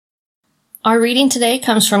Our reading today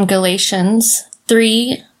comes from Galatians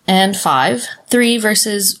 3 and 5, 3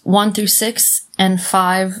 verses 1 through 6, and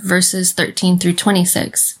 5 verses 13 through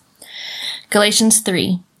 26. Galatians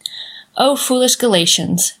 3. O foolish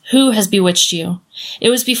Galatians, who has bewitched you? It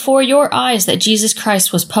was before your eyes that Jesus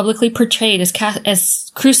Christ was publicly portrayed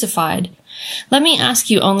as crucified. Let me ask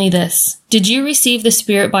you only this. Did you receive the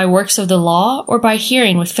Spirit by works of the law or by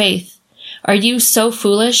hearing with faith? Are you so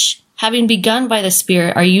foolish? Having begun by the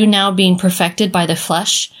Spirit, are you now being perfected by the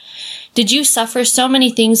flesh? Did you suffer so many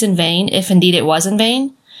things in vain, if indeed it was in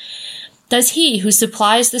vain? Does he who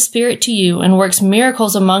supplies the Spirit to you and works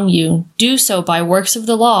miracles among you do so by works of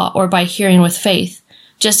the law or by hearing with faith,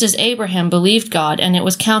 just as Abraham believed God and it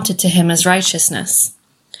was counted to him as righteousness?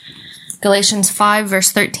 Galatians 5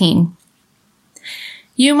 verse 13.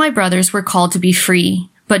 You, my brothers, were called to be free,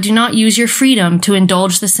 but do not use your freedom to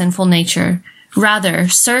indulge the sinful nature. Rather,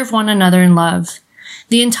 serve one another in love.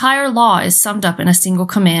 The entire law is summed up in a single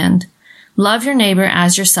command. Love your neighbor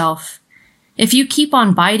as yourself. If you keep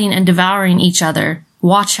on biting and devouring each other,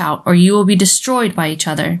 watch out, or you will be destroyed by each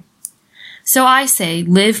other. So I say,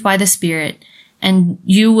 live by the Spirit, and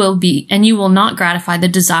you will not gratify the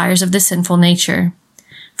desires of the sinful nature.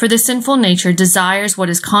 For the sinful nature desires what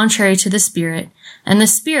is contrary to the Spirit, and the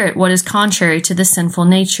Spirit what is contrary to the sinful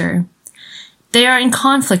nature. They are in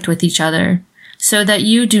conflict with each other, so that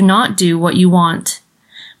you do not do what you want.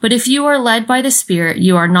 But if you are led by the Spirit,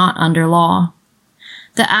 you are not under law.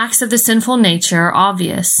 The acts of the sinful nature are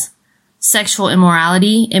obvious: sexual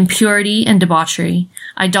immorality, impurity and debauchery,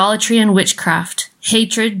 idolatry and witchcraft,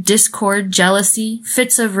 hatred, discord, jealousy,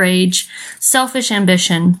 fits of rage, selfish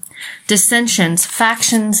ambition, dissensions,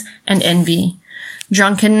 factions, and envy,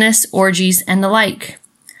 drunkenness, orgies, and the like.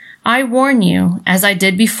 I warn you, as I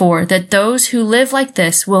did before, that those who live like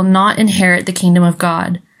this will not inherit the kingdom of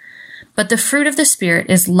God. But the fruit of the Spirit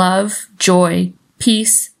is love, joy,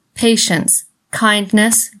 peace, patience,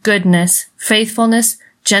 kindness, goodness, faithfulness,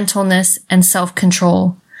 gentleness, and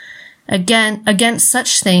self-control. Against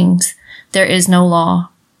such things there is no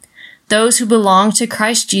law. Those who belong to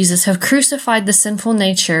Christ Jesus have crucified the sinful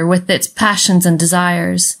nature with its passions and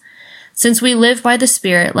desires. Since we live by the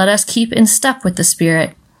Spirit, let us keep in step with the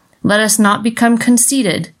Spirit. Let us not become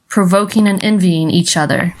conceited, provoking and envying each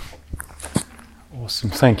other.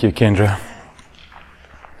 Awesome. Thank you, Kendra.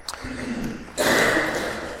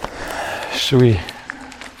 Should we?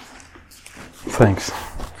 Thanks.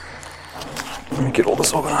 Let me get all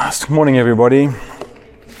this organized. Good morning, everybody.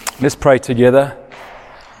 Let's pray together.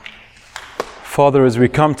 Father, as we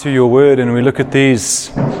come to your word and we look at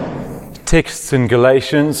these texts in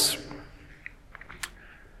Galatians,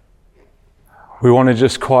 we want to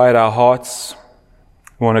just quiet our hearts.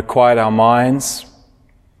 We want to quiet our minds.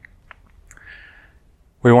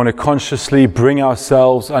 We want to consciously bring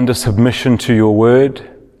ourselves under submission to your word.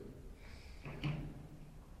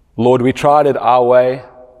 Lord, we tried it our way.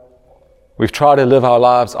 We've tried to live our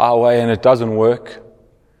lives our way and it doesn't work.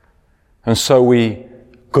 And so we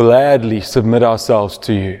gladly submit ourselves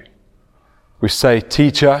to you. We say,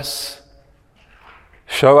 teach us.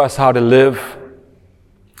 Show us how to live.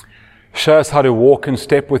 Show us how to walk in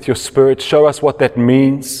step with your Spirit. Show us what that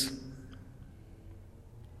means.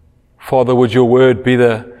 Father, would your word be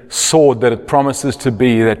the sword that it promises to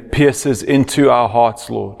be, that pierces into our hearts,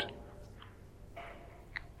 Lord.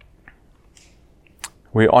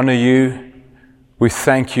 We honor you. We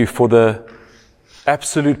thank you for the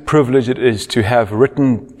absolute privilege it is to have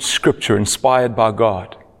written scripture inspired by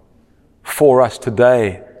God for us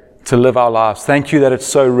today to live our lives. Thank you that it's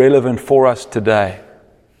so relevant for us today.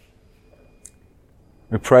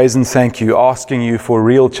 We praise and thank you, asking you for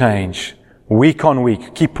real change, week on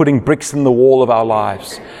week. Keep putting bricks in the wall of our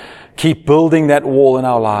lives. Keep building that wall in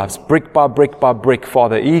our lives, brick by brick by brick,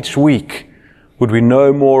 Father. Each week, would we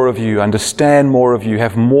know more of you, understand more of you,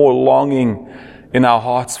 have more longing in our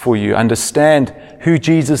hearts for you, understand who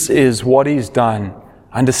Jesus is, what he's done,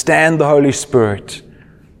 understand the Holy Spirit.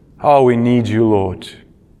 Oh, we need you, Lord.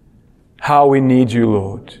 How we need you,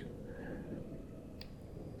 Lord.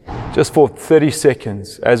 Just for 30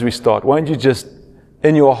 seconds as we start, won't you just,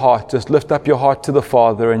 in your heart, just lift up your heart to the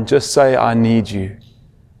Father and just say, I need you.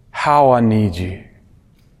 How I need you.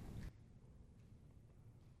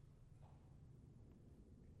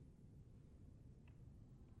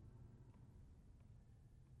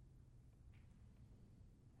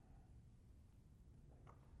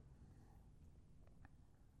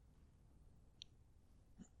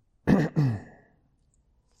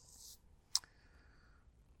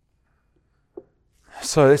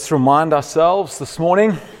 So let's remind ourselves this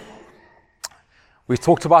morning, We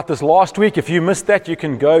talked about this last week. If you missed that, you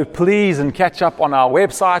can go, please, and catch up on our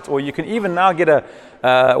website, or you can even now get a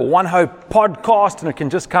One Hope podcast, and it can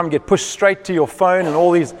just come get pushed straight to your phone and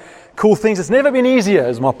all these cool things. It's never been easier,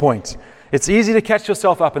 is my point. It's easy to catch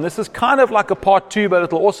yourself up, and this is kind of like a part 2, but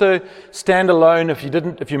it'll also stand alone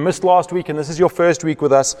if you missed last week and this is your first week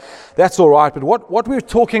with us. That's all right. But what we're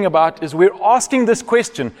talking about is we're asking this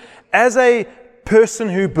question: as a person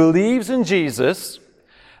who believes in Jesus,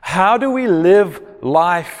 how do we live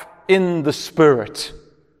life in the Spirit?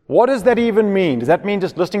 What does that even mean? Does that mean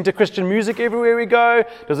just listening to Christian music everywhere we go?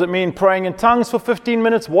 Does it mean praying in tongues for 15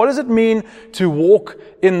 minutes? What does it mean to walk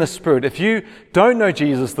in the Spirit? If you don't know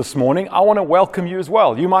Jesus this morning, I want to welcome you as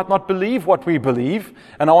well. You might not believe what we believe,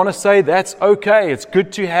 and I want to say that's okay. It's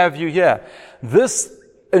good to have you here. This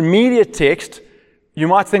immediate text, you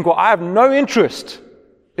might think, well, I have no interest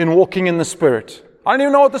in walking in the Spirit. I don't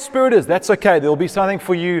even know what the Spirit is. That's okay. There'll be something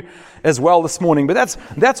for you as well this morning. But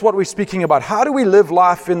that's what we're speaking about. How do we live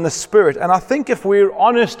life in the Spirit? And I think if we're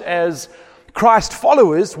honest as Christ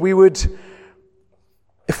followers,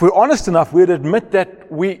 if we're honest enough, we'd admit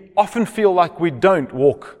that we often feel like we don't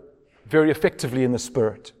walk very effectively in the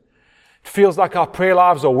Spirit. It feels like our prayer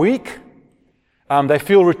lives are weak. They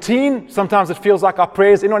feel routine. Sometimes it feels like our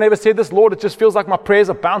prayers. Anyone ever said this? Lord, it just feels like my prayers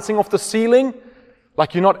are bouncing off the ceiling.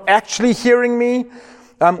 Like you're not actually hearing me.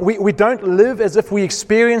 We don't live as if we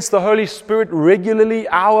experience the Holy Spirit regularly,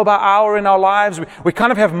 hour by hour in our lives. We kind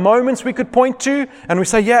of have moments we could point to, and we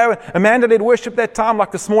say, yeah, Amanda led worship that time, like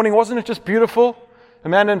this morning. Wasn't it just beautiful?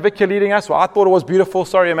 Amanda and Vicky leading us. Well, I thought it was beautiful.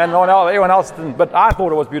 Sorry, Amanda, everyone else didn't, but I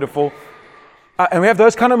thought it was beautiful. And we have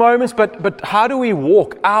those kind of moments, but how do we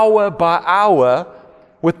walk hour by hour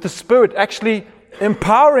with the Spirit actually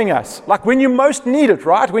empowering us, like when you most need it,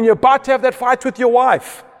 right? When you're about to have that fight with your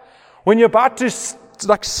wife, when you're about to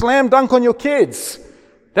slam dunk on your kids,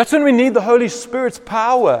 that's when we need the Holy Spirit's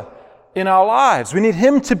power in our lives. We need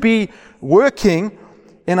Him to be working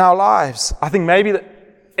in our lives. I think maybe that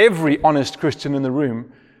every honest Christian in the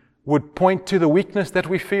room would point to the weakness that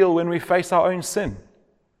we feel when we face our own sin.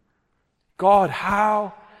 God,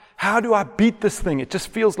 how do I beat this thing? It just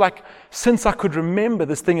feels like since I could remember,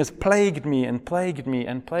 this thing has plagued me and plagued me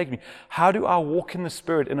and plagued me. How do I walk in the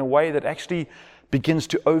Spirit in a way that actually begins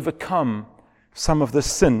to overcome some of this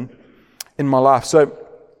sin in my life? So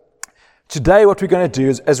today what we're going to do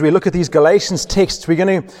is, as we look at these Galatians texts, we're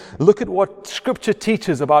going to look at what Scripture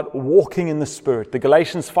teaches about walking in the Spirit. The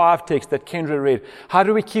Galatians 5 text that Kendra read. How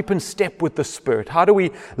do we keep in step with the Spirit? How do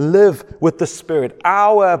we live with the Spirit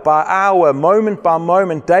hour by hour, moment by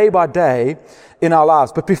moment, day by day in our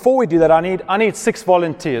lives? But before we do that, I need 6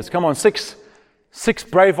 volunteers. Come on, six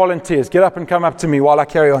brave volunteers. Get up and come up to me while I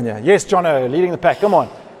carry on here. Yes, Jono, leading the pack. Come on.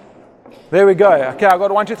 There we go. Okay, I've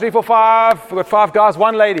got 1, 2, 3, 4, 5. We've got 5 guys,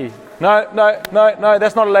 1 lady. No,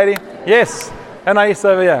 that's not a lady. Yes, Anais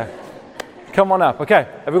over here. Come on up. Okay,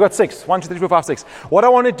 we've got 6. 1, 2, 3, 4, 5, 6. What I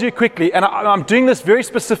want to do quickly, and I'm doing this very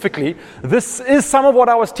specifically, this is some of what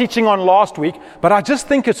I was teaching on last week, but I just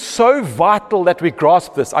think it's so vital that we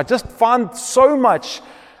grasp this. I just find so much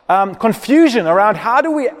confusion around how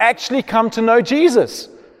do we actually come to know Jesus?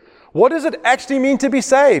 What does it actually mean to be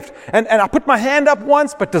saved? And I put my hand up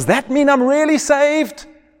once, but does that mean I'm really saved?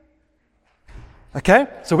 Okay,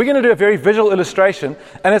 so we're going to do a very visual illustration,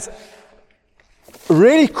 and it's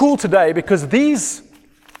really cool today because these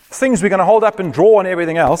things we're going to hold up and draw and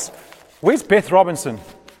everything else. Where's Beth Robinson?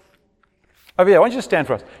 Over here, why don't you stand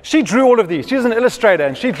for us? She drew all of these. She's an illustrator,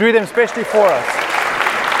 and she drew them especially for us.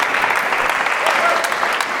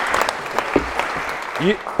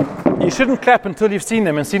 You shouldn't clap until you've seen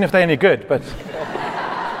them and seen if they're any good, but...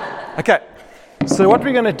 Okay, so what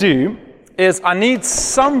we're going to do is I need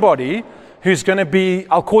somebody who's going to be,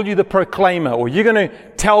 I'll call you the proclaimer, or you're going to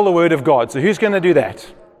tell the word of God. So who's going to do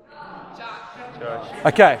that? Josh.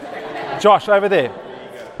 Okay, Josh over there.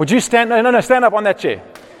 Would you stand? No, stand up on that chair.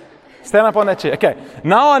 Stand up on that chair. Okay,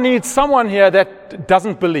 now I need someone here that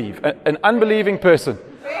doesn't believe, an unbelieving person.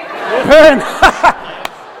 Bern!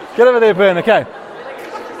 Get over there, Bern, okay.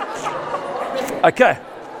 Okay.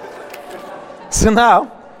 So now,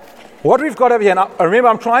 what we've got over here, now remember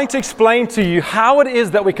I'm trying to explain to you how it is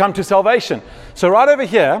that we come to salvation. So right over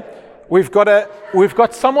here, we've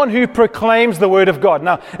got someone who proclaims the word of God.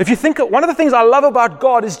 Now, if you think, one of the things I love about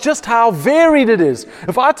God is just how varied it is.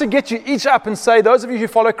 If I had to get you each up and say, those of you who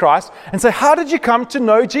follow Christ, and say, how did you come to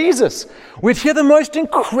know Jesus? We'd hear the most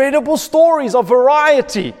incredible stories of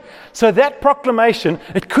variety. So that proclamation,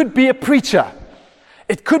 it could be a preacher.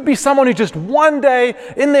 It could be someone who just one day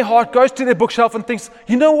in their heart goes to their bookshelf and thinks,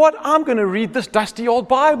 you know what, I'm going to read this dusty old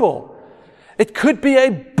Bible. It could be a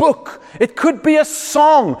book. It could be a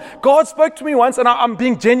song. God spoke to me once, and I'm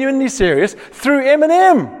being genuinely serious, through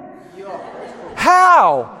Eminem.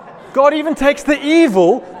 How? God even takes the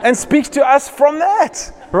evil and speaks to us from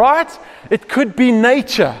that, right? It could be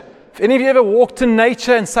nature. If any of you ever walked in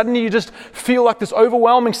nature and suddenly you just feel like this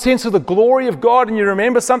overwhelming sense of the glory of God, and you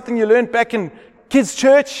remember something you learned back in kids'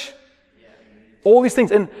 church, all these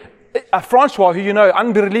things. And Francois, who you know,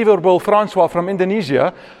 unbelievable Francois from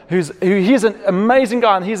Indonesia, he's an amazing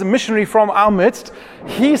guy, and he's a missionary from our midst.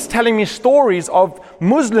 He's telling me stories of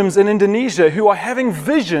Muslims in Indonesia who are having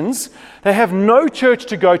visions. They have no church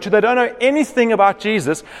to go to. They don't know anything about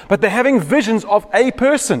Jesus, but they're having visions of a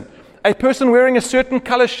person wearing a certain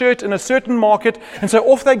color shirt in a certain market. And so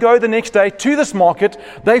off they go the next day to this market.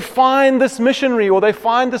 They find this missionary, or they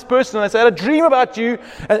find this person, and they say, I had a dream about you.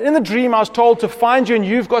 And in the dream, I was told to find you, and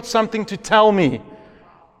you've got something to tell me.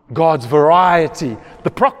 God's variety. The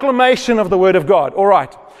proclamation of the Word of God. All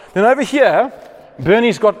right. Then over here,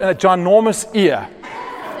 Bernie's got a ginormous ear.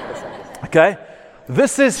 Okay.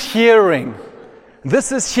 This is hearing.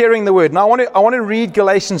 This is hearing the word. Now I want to read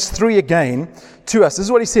Galatians 3 again to us. This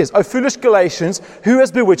is what he says. O foolish Galatians, who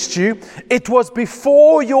has bewitched you? It was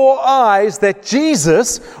before your eyes that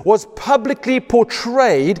Jesus was publicly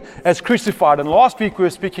portrayed as crucified. And last week we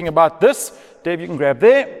were speaking about this. Dave, you can grab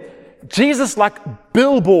there. Jesus like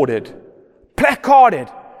billboarded, placarded,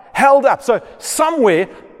 held up. So somewhere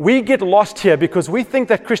we get lost here because we think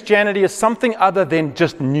that Christianity is something other than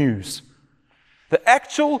just news. The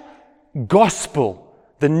actual gospel,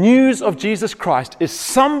 the news of Jesus Christ, is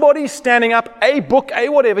somebody standing up, a book, a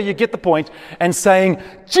whatever, you get the point, and saying,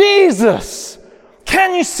 Jesus,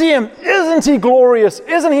 can you see him? Isn't he glorious?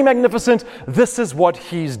 Isn't he magnificent? This is what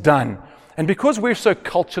he's done. And because we're so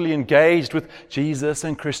culturally engaged with Jesus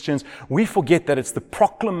and Christians, we forget that it's the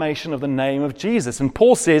proclamation of the name of Jesus. And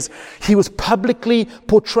Paul says he was publicly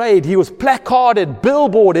portrayed, he was placarded,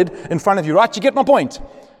 billboarded in front of you, right? You get my point?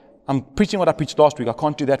 I'm preaching what I preached last week. I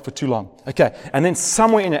can't do that for too long. Okay. And then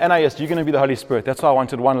somewhere in your NIS, you're going to be the Holy Spirit. That's why I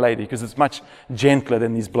wanted one lady, because it's much gentler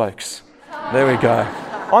than these blokes. There we go.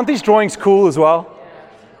 Aren't these drawings cool as well?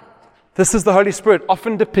 This is the Holy Spirit,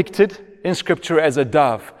 often depicted in Scripture as a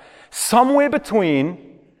dove. Somewhere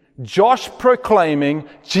between Josh proclaiming,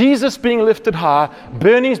 Jesus being lifted high,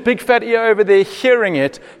 Bernie's big fat ear over there hearing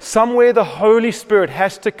it, somewhere the Holy Spirit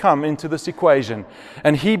has to come into this equation.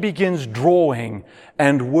 And he begins drawing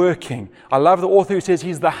and working. I love the author who says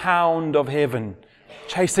he's the hound of heaven,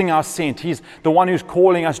 chasing our scent. He's the one who's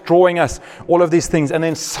calling us, drawing us, all of these things. And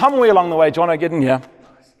then somewhere along the way, John, I get in here,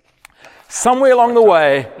 somewhere along the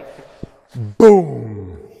way,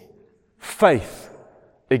 boom, faith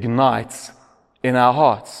ignites in our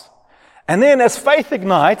hearts. And then as faith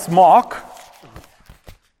ignites, Mark,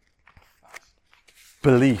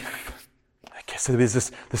 belief. Okay, so there's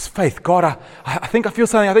this faith. God, I think I feel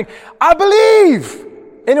something. I believe.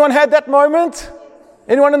 Anyone had that moment?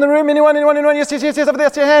 Anyone in the room? Anyone? Yes. Over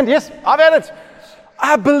there, your hand. Yes, I've had it.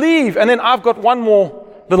 I believe. And then I've got one more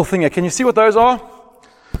little thing here. Can you see what those are?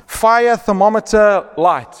 Fire, thermometer,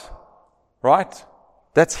 light. Right?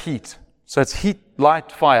 That's heat. So it's heat, light,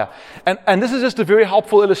 fire. And this is just a very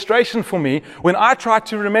helpful illustration for me when I try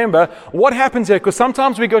to remember what happens here. Because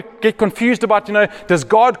sometimes we get confused about, does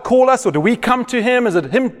God call us or do we come to him? Is it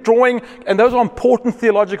him drawing? And those are important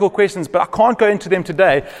theological questions, but I can't go into them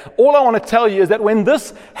today. All I want to tell you is that when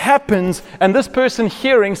this happens and this person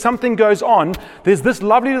hearing something goes on, there's this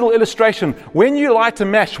lovely little illustration. When you light a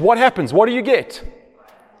match, what happens? What do you get?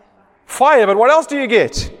 Fire, but what else do you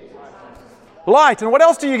get? Light, and what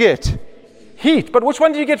else do you get? Heat. But which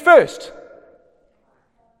one do you get first?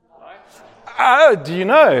 Oh, do you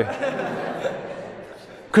know?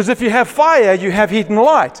 Because if you have fire, you have heat and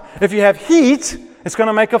light. If you have heat, it's going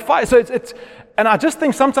to make a fire. So it's and I just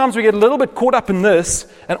think sometimes we get a little bit caught up in this,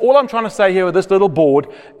 and all I'm trying to say here with this little board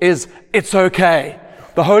is it's okay.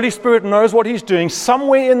 The Holy Spirit knows what he's doing.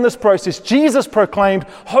 Somewhere in this process, Jesus proclaimed,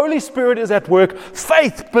 Holy Spirit is at work.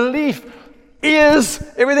 Faith, belief, ears,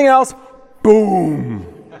 everything else, boom.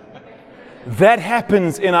 That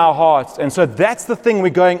happens in our hearts. And so that's the thing we're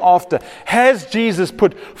going after. Has Jesus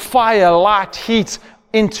put fire, light, heat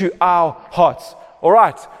into our hearts? All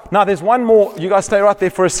right. Now there's one more. You guys stay right there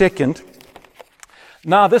for a second.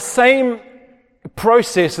 Now this same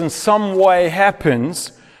process in some way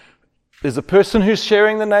happens. There's a person who's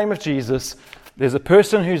sharing the name of Jesus. There's a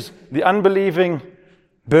person who's the unbelieving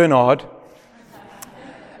Bernard.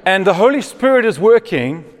 And the Holy Spirit is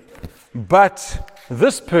working, but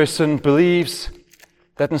this person believes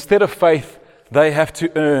that instead of faith, they have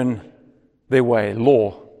to earn their way,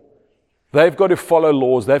 law. They've got to follow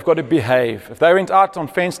laws. They've got to behave. If they went out on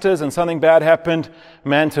Fensters and something bad happened,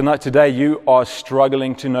 man, today you are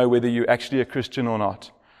struggling to know whether you're actually a Christian or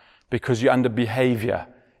not, because you're under behavior,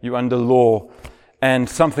 you're under law. And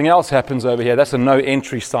something else happens over here. That's a no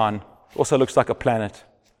entry sign. Also looks like a planet,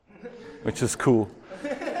 which is cool.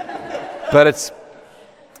 But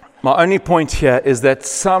my only point here is that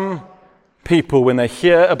some people, when they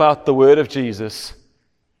hear about the word of Jesus,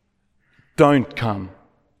 don't come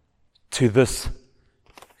to this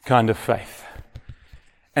kind of faith.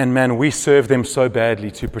 And man, we serve them so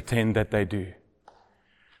badly to pretend that they do.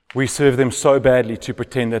 We serve them so badly to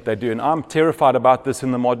pretend that they do. And I'm terrified about this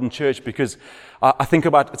in the modern church, because I think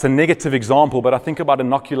about, it's a negative example, but I think about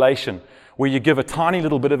inoculation, where you give a tiny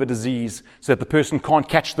little bit of a disease so that the person can't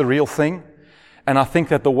catch the real thing. And I think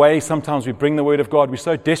that the way sometimes we bring the word of God, we're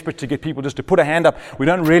so desperate to get people just to put a hand up. We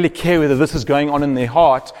don't really care whether this is going on in their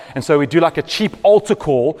heart. And so we do like a cheap altar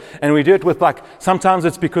call, and we do it with sometimes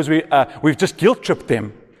it's because we've just guilt tripped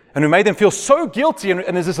them. And we made them feel so guilty, and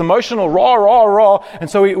there's this emotional rah, rah, rah. And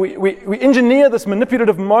so we engineer this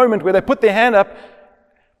manipulative moment where they put their hand up,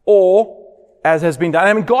 or, as has been done,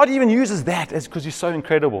 I mean, God even uses that because He's so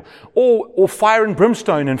incredible. Or fire and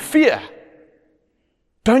brimstone and fear.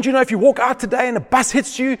 Don't you know if you walk out today and a bus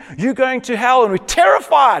hits you, you're going to hell, and we're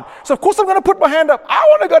terrified. So of course I'm going to put my hand up. I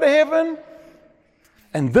want to go to heaven.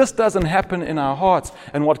 And this doesn't happen in our hearts.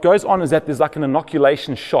 And what goes on is that there's like an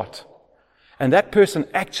inoculation shot. And that person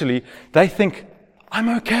actually, they think, I'm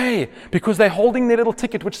okay, because they're holding their little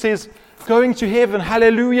ticket which says, going to heaven,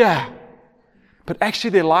 hallelujah. But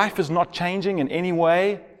actually their life is not changing in any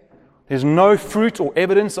way. There's no fruit or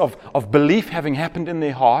evidence of belief having happened in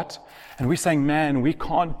their heart. And we're saying, man, we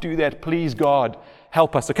can't do that. Please, God,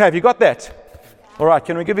 help us. Okay, have you got that? All right,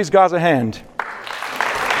 can we give these guys a hand?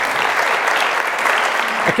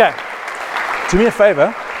 Okay, do me a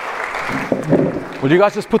favor. Will you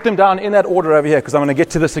guys just put them down in that order over here? Because I'm going to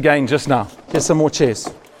get to this again just now. Here's some more chairs.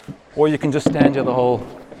 Or you can just stand here the whole...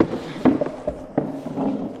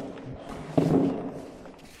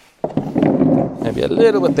 Maybe a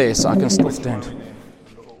little bit there so I can still stand.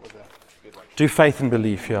 Do faith and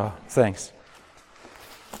belief, yeah. Thanks.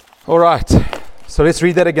 All right. So let's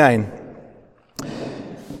read that again.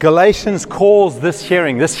 Galatians calls this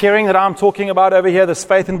hearing that I'm talking about over here, this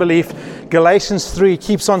faith and belief. Galatians 3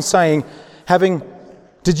 keeps on saying,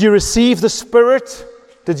 did you receive the Spirit?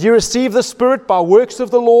 Did you receive the Spirit by works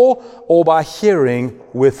of the law or by hearing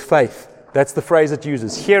with faith? That's the phrase it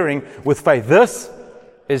uses, hearing with faith. This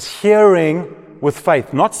is hearing with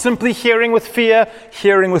faith, not simply hearing with fear,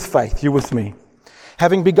 hearing with faith. You with me?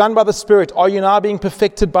 Having begun by the Spirit, are you now being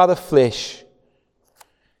perfected by the flesh?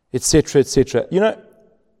 Etc., etc. You know,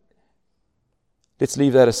 let's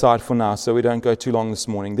leave that aside for now so we don't go too long this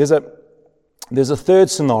morning. There's a third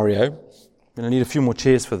scenario. I'm going to need a few more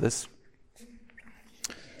chairs for this.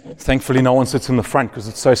 Thankfully, no one sits in the front because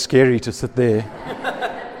it's so scary to sit there.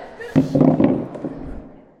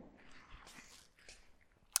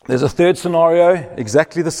 There's a third scenario,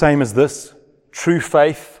 exactly the same as this. True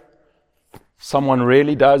faith. Someone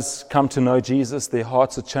really does come to know Jesus. Their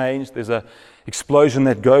hearts are changed. There's an explosion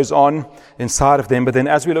that goes on inside of them. But then,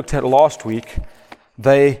 as we looked at last week,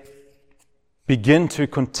 they begin to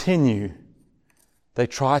continue. They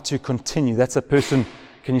try to continue. That's a person,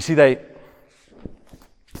 can you see so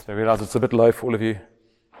I realize it's a bit low for all of you.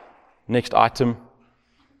 Next item.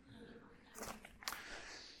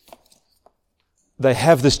 They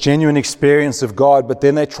have this genuine experience of God, but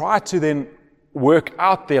then they try to then work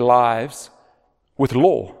out their lives with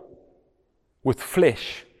law, with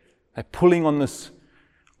flesh. They're pulling on this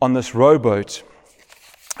rowboat.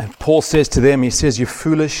 And Paul says to them, he says, you're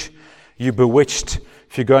foolish, you're bewitched.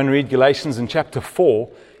 If you go and read Galatians in chapter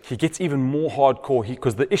 4, he gets even more hardcore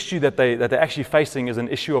because the issue that they're actually facing is an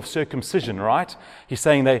issue of circumcision, right? He's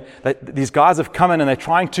saying these guys have come in and they're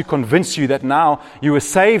trying to convince you that now you were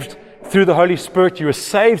saved through the Holy Spirit, you were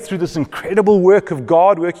saved through this incredible work of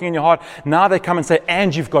God working in your heart. Now they come and say,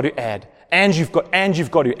 and you've got to add, and you've got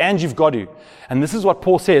to. And this is what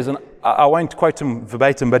Paul says, and I won't quote him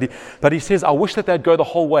verbatim, but he says, I wish that they'd go the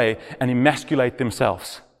whole way and emasculate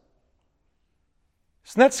themselves.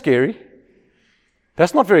 Isn't that scary?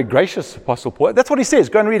 That's not very gracious, Apostle Paul. That's what he says.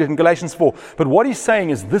 Go and read it in Galatians 4. But what he's saying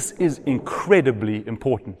is this is incredibly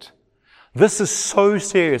important. This is so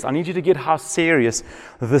serious. I need you to get how serious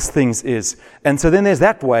this thing is. And so then there's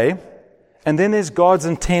that way, and then there's God's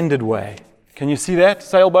intended way. Can you see that?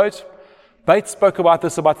 Sailboat? Bates spoke about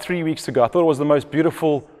this about 3 weeks ago. I thought it was the most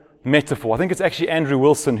beautiful metaphor. I think it's actually Andrew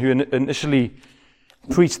Wilson who initially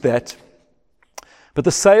preached that. But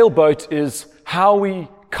the sailboat is how we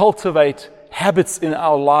cultivate habits in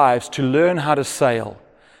our lives to learn how to sail.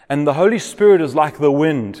 And the Holy Spirit is like the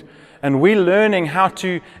wind. And we're learning how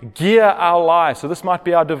to gear our lives. So this might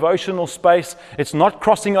be our devotional space. It's not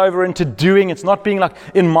crossing over into doing. It's not being like,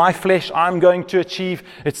 in my flesh, I'm going to achieve.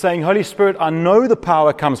 It's saying, Holy Spirit, I know the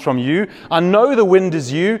power comes from you. I know the wind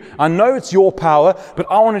is you. I know it's your power. But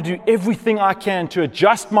I want to do everything I can to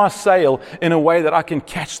adjust my sail in a way that I can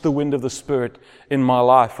catch the wind of the Spirit in my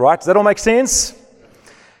life. Right? Does that all make sense?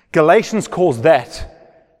 Galatians calls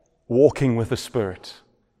that walking with the Spirit.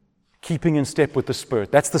 Keeping in step with the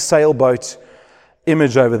Spirit. That's the sailboat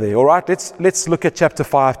image over there. All right, let's look at chapter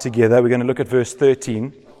 5 together. We're going to look at verse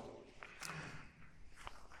 13.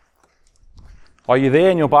 Are you there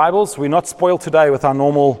in your Bibles? We're not spoiled today with our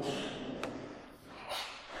normal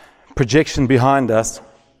projection behind us.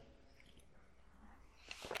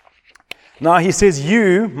 Now he says,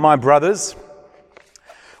 you, my brothers,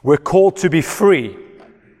 were called to be free.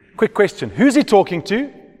 Quick question. Who's he talking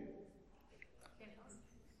to?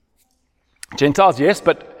 Gentiles, yes,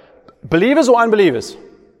 but believers or unbelievers?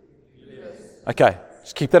 Okay,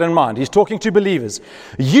 just keep that in mind. He's talking to believers.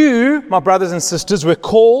 You, my brothers and sisters, were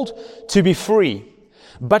called to be free,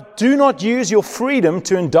 but do not use your freedom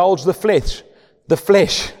to indulge the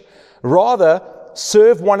flesh. Rather,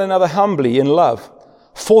 serve one another humbly in love.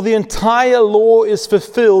 For the entire law is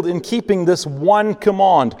fulfilled in keeping this one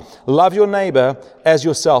command: love your neighbor as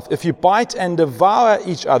yourself. If you bite and devour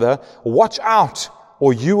each other, watch out,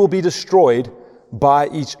 or you will be destroyed by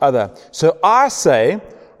each other. So I say,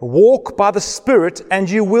 walk by the Spirit, and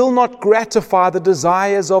you will not gratify the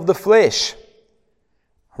desires of the flesh.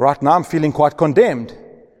 Right now I'm feeling quite condemned.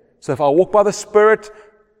 So if I walk by the Spirit,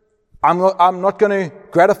 I'm not going to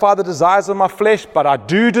gratify the desires of my flesh, but I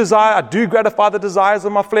do gratify the desires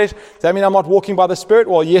of my flesh. Does that mean I'm not walking by the Spirit?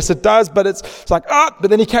 Well, yes, it does, but it's like, but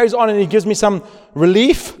then he carries on and he gives me some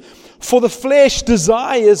relief. For the flesh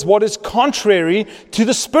desires what is contrary to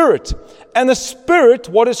the Spirit, and the Spirit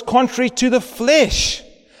what is contrary to the flesh.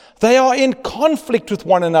 They are in conflict with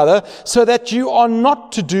one another, so that you are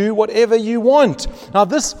not to do whatever you want. Now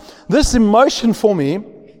this emotion for me,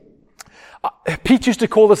 Pete used to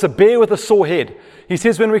call this a bear with a sore head. He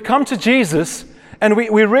says when we come to Jesus, and we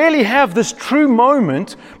really have this true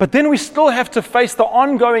moment, but then we still have to face the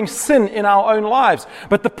ongoing sin in our own lives.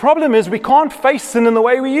 But the problem is we can't face sin in the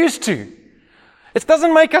way we used to. It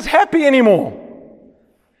doesn't make us happy anymore.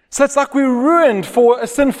 So it's like we're ruined for a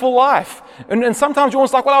sinful life. And sometimes you're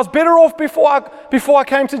almost like, well, I was better off before I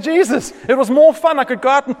came to Jesus. It was more fun. I could go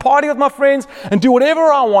out and party with my friends and do whatever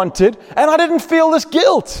I wanted, and I didn't feel this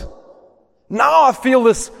guilt. Now I feel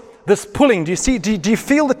this pulling. Do you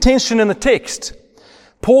feel the tension in the text?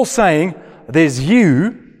 Paul's saying, there's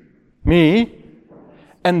you, me,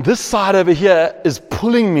 and this side over here is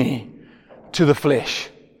pulling me to the flesh.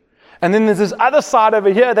 And then there's this other side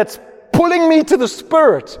over here that's pulling me to the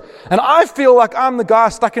Spirit. And I feel like I'm the guy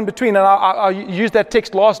stuck in between. And I used that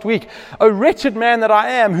text last week. O wretched man that I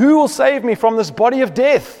am, who will save me from this body of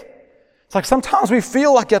death? It's like sometimes we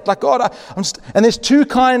feel like it, like God, and there's two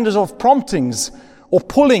kinds of promptings or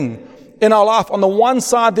pulling in our life. On the one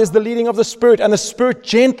side, there's the leading of the Spirit, and the Spirit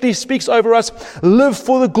gently speaks over us, live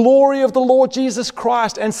for the glory of the Lord Jesus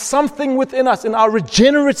Christ. And something within us, in our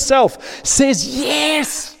regenerate self, says,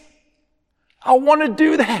 yes, I want to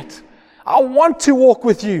do that. I want to walk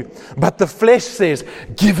with you. But the flesh says,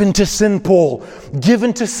 give in to sin, Paul. Give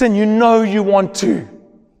in to sin. You know you want to.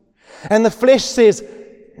 And the flesh says,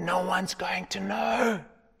 no one's going to know.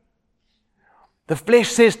 The flesh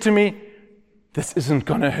says to me, this isn't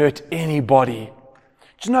going to hurt anybody.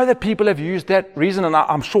 Do you know that people have used that reason, and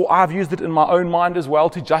I'm sure I've used it in my own mind as well,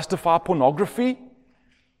 to justify pornography?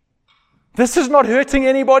 This is not hurting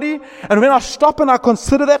anybody. And when I stop and I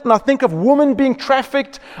consider that, and I think of women being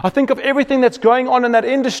trafficked, I think of everything that's going on in that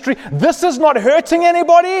industry, this is not hurting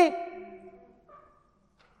anybody.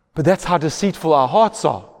 But that's how deceitful our hearts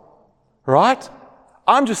are, right?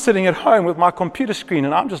 I'm just sitting at home with my computer screen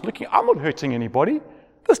and I'm just looking, I'm not hurting anybody.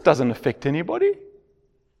 This doesn't affect anybody.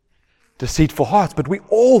 Deceitful hearts. But we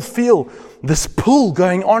all feel this pull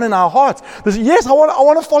going on in our hearts. This, yes, I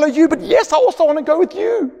want to follow you, but yes, I also want to go with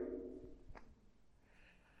you.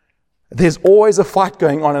 There's always a fight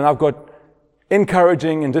going on, and I've got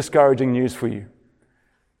encouraging and discouraging news for you.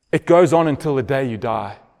 It goes on until the day you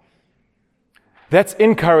die. That's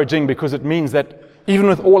encouraging because it means that even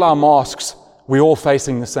with all our masks, we're all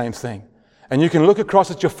facing the same thing. And you can look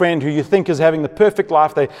across at your friend who you think is having the perfect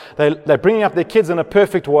life. They're bringing up their kids in a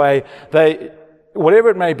perfect way. whatever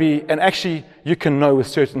it may be, and actually you can know with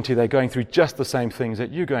certainty they're going through just the same things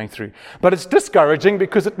that you're going through. But it's discouraging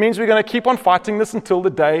because it means we're going to keep on fighting this until the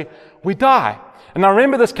day we die. And I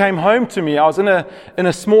remember this came home to me. I was in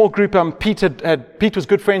a small group. Pete was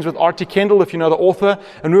good friends with R.T. Kendall, if you know the author,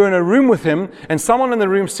 and we were in a room with him, and someone in the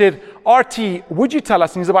room said, R.T., would you tell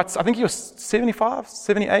us, and he's about, I think he was 75,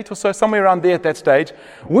 78 or so, somewhere around there at that stage,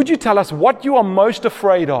 would you tell us what you are most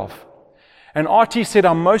afraid of? And R.T. said,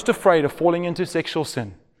 I'm most afraid of falling into sexual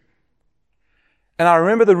sin. And I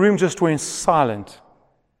remember the room just went silent.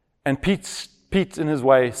 And Pete in his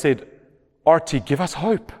way said, R.T., give us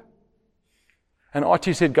hope. And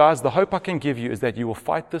R.T. said, guys, the hope I can give you is that you will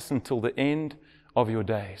fight this until the end of your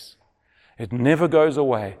days. It never goes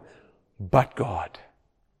away, but God,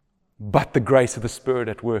 but the grace of the Spirit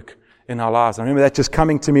at work in our lives. I remember that just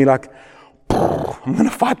coming to me like, I'm going to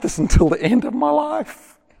fight this until the end of my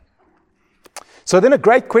life. So then a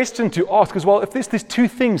great question to ask is, well, if there's these two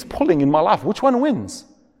things pulling in my life, which one wins?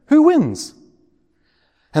 Who wins?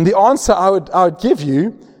 And the answer I would give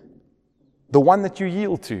you, the one that you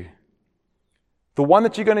yield to. The one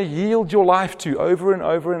that you're going to yield your life to over and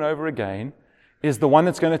over and over again is the one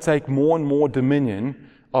that's going to take more and more dominion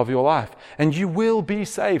of your life. And you will be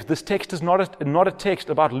saved. This text is not a text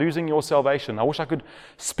about losing your salvation. I wish I could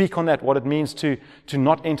speak on that, what it means to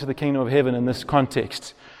not enter the kingdom of heaven in this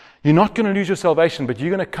context. You're not going to lose your salvation, but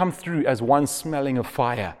you're going to come through as one smelling of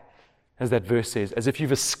fire, as that verse says, as if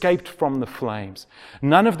you've escaped from the flames.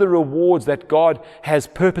 None of the rewards that God has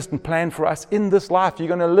purposed and planned for us in this life, you're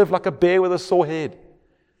going to live like a bear with a sore head.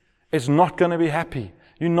 It's not going to be happy.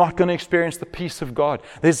 You're not going to experience the peace of God.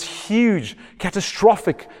 There's huge,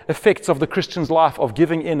 catastrophic effects of the Christian's life of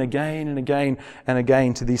giving in again and again and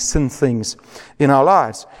again to these sin things in our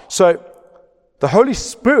lives. So, the Holy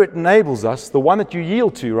Spirit enables us, the one that you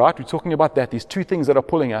yield to, right? We're talking about that, these two things that are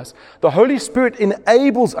pulling us. The Holy Spirit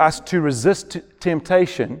enables us to resist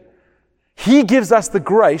temptation. He gives us the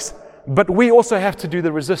grace, but we also have to do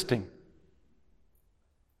the resisting.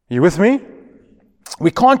 Are you with me? We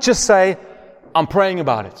can't just say, I'm praying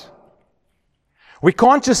about it. We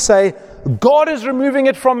can't just say, God is removing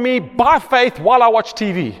it from me by faith while I watch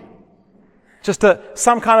TV. Just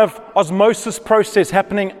some kind of osmosis process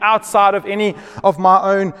happening outside of any of my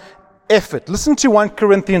own effort. Listen to 1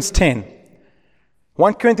 Corinthians 10.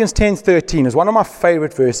 1 Corinthians 10:13 is one of my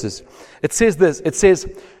favorite verses. It says this. It says,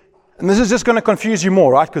 and this is just going to confuse you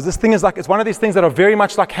more, right? Because this thing is like, it's one of these things that are very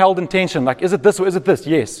much like held in tension. Like, is it this or is it this?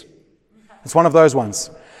 Yes. It's one of those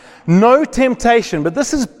ones. No temptation, but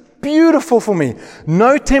this is beautiful for me.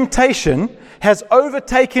 No temptation has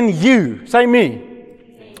overtaken you. Say me.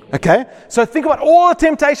 Okay, so think about all the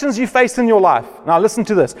temptations you face in your life. Now listen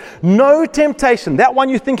to this. No temptation, that one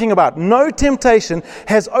you're thinking about, no temptation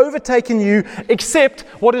has overtaken you except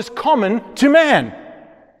what is common to man.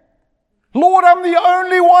 Lord, I'm the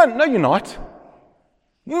only one. No, you're not.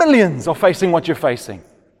 Millions are facing what you're facing.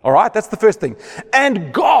 All right, that's the first thing.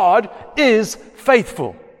 And God is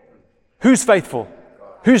faithful. Who's faithful?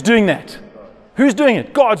 Who's doing that? Who's doing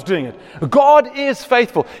it? God's doing it. God is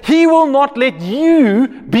faithful. He will not let you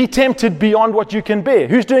be tempted beyond what you can bear.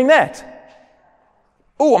 Who's doing that?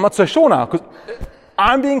 Oh, I'm not so sure now, because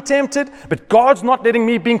I'm being tempted, but God's not letting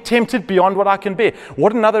me being tempted beyond what I can bear.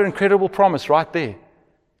 What another incredible promise right there.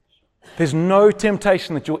 There's no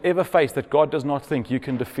temptation that you'll ever face that God does not think you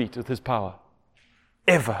can defeat with His power.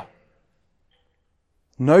 Ever.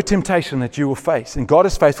 No temptation that you will face. And God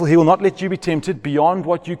is faithful. He will not let you be tempted beyond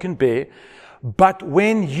what you can bear. But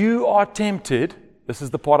when you are tempted, this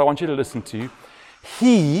is the part I want you to listen to,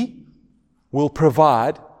 He will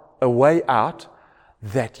provide a way out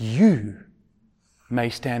that you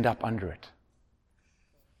may stand up under it.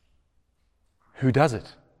 Who does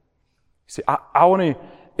it? See, I want to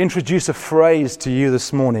introduce a phrase to you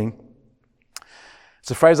this morning.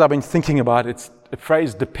 It's a phrase I've been thinking about. It's a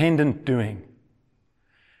phrase, dependent doing.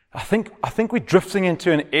 I think we're drifting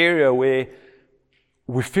into an area where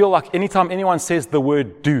we feel like anytime anyone says the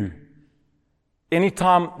word do,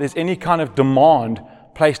 anytime there's any kind of demand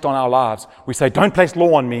placed on our lives, we say, don't place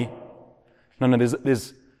law on me. No,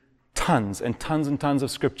 there's tons and tons and tons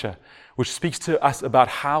of scripture which speaks to us about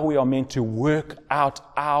how we are meant to work out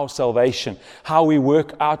our salvation, how we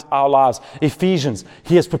work out our lives. Ephesians,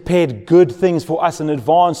 He has prepared good things for us in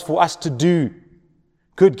advance for us to do.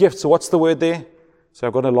 Good gifts. So what's the word there? So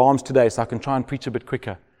I've got alarms today so I can try and preach a bit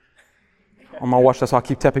quicker. On my watch, that's why I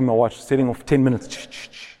keep tapping my watch, setting off 10 minutes.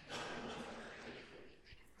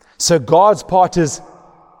 So God's part is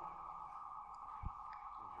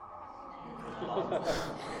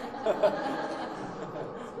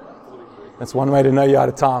that's one way to know you're out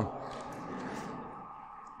of time.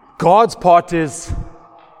 God's part is,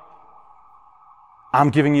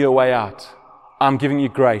 I'm giving you a way out. I'm giving you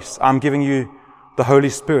grace. I'm giving you the Holy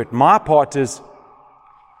Spirit. My part is,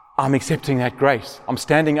 I'm accepting that grace. I'm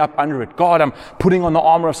standing up under it. God, I'm putting on the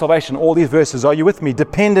armor of salvation. All these verses. Are you with me?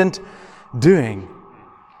 Dependent doing.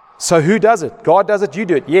 So who does it? God does it, you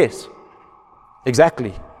do it. Yes.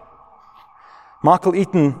 Exactly. Michael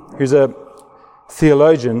Eaton, who's a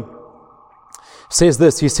theologian, says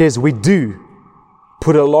this. He says, we do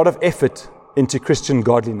put a lot of effort into Christian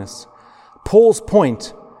godliness. Paul's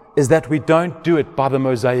point is that we don't do it by the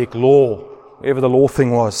Mosaic law, whatever the law thing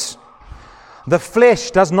was. The flesh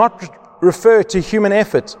does not refer to human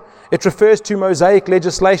effort. It refers to Mosaic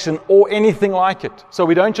legislation or anything like it. So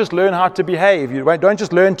we don't just learn how to behave. You don't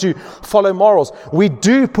just learn to follow morals. We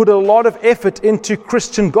do put a lot of effort into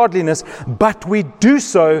Christian godliness, but we do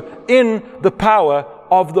so in the power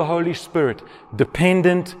of the Holy Spirit.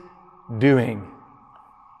 Dependent doing.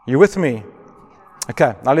 You with me?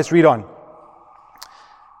 Okay, now let's read on.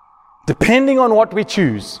 Depending on what we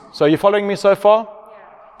choose. So you're following me so far?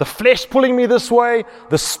 The flesh pulling me this way,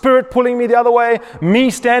 the Spirit pulling me the other way, me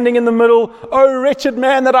standing in the middle. Oh, wretched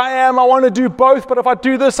man that I am, I want to do both, but if I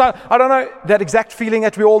do this, I don't know. That exact feeling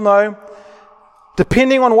that we all know.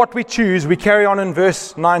 Depending on what we choose, we carry on in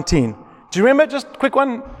verse 19. Do you remember, just a quick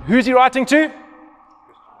one, who's he writing to?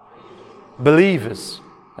 Believers.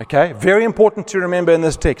 Okay, very important to remember in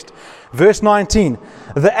this text. Verse 19,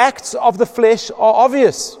 the acts of the flesh are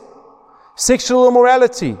obvious. Sexual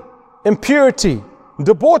immorality, impurity,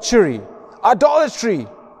 debauchery, idolatry,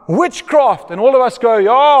 witchcraft. And all of us go,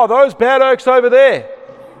 oh, those bad oaks over there.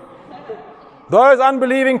 Those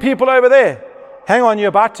unbelieving people over there. Hang on, you're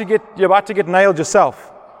about to get nailed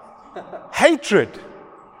yourself. Hatred.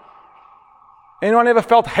 Anyone ever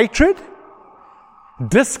felt hatred?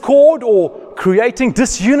 Discord or creating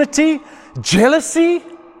disunity? Jealousy?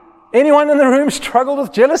 Anyone in the room struggled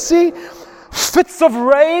with jealousy? Fits of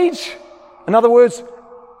rage? In other words,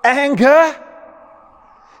 anger?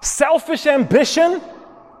 Selfish ambition?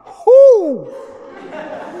 Whoo!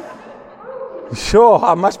 Sure,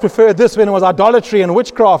 I much prefer this when it was idolatry and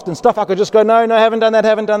witchcraft and stuff. I could just go, no, haven't done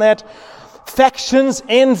that. Factions,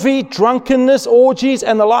 envy, drunkenness, orgies,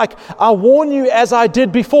 and the like. I warn you as I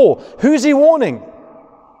did before. Who's he warning?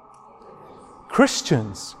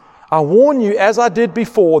 Christians. I warn you as I did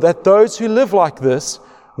before that those who live like this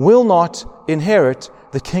will not inherit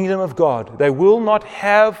the kingdom of God. They will not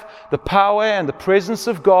have the power and the presence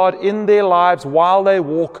of God in their lives while they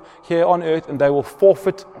walk here on earth, and they will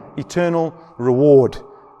forfeit eternal reward,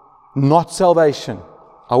 not salvation.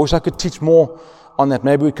 I wish I could teach more on that.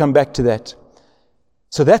 Maybe we come back to that.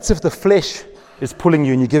 So that's if the flesh is pulling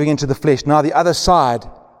you and you're giving into the flesh. Now the other side,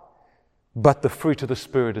 but the fruit of the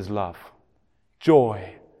Spirit is love,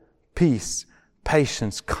 joy, peace,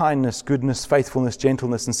 patience, kindness, goodness, faithfulness,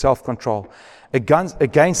 gentleness, and self-control.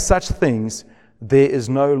 Against such things, there is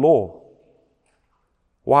no law.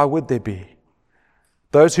 Why would there be?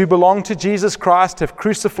 Those who belong to Jesus Christ have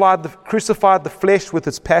crucified the flesh with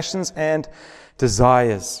its passions and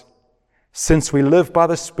desires. Since we live by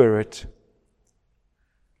the Spirit,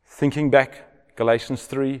 thinking back, Galatians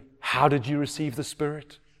 3, how did you receive the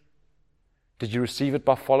Spirit? Did you receive it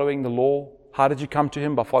by following the law? How did you come to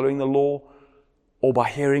Him? By following the law? Or by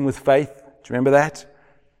hearing with faith? Do you remember that?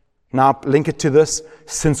 Now link it to this.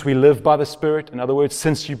 Since we live by the Spirit, in other words,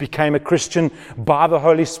 since you became a Christian by the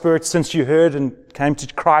Holy Spirit, since you heard and came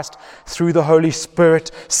to Christ through the Holy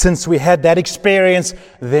Spirit, since we had that experience,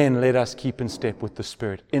 then let us keep in step with the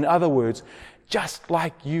Spirit. In other words, just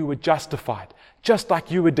like you were justified, just like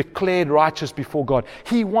you were declared righteous before God,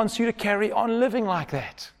 He wants you to carry on living like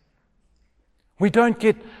that. We don't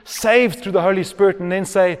get saved through the Holy Spirit and then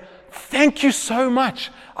say, thank you so much.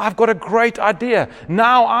 I've got a great idea.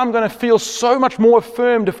 Now I'm going to feel so much more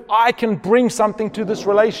affirmed if I can bring something to this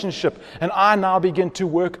relationship. And I now begin to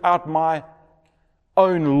work out my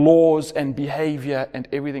own laws and behavior and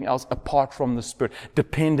everything else apart from the Spirit.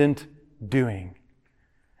 Dependent doing.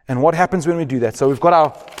 And what happens when we do that? So we've got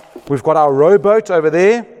our rowboat over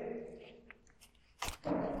there.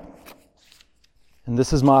 And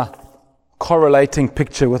this is my correlating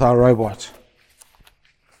picture with our robot.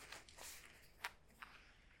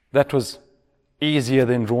 That was easier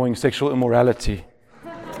than drawing sexual immorality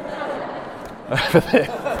over there.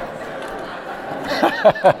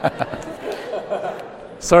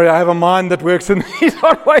 Sorry, I have a mind that works in these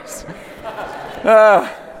odd ways.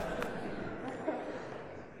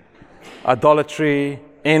 Idolatry,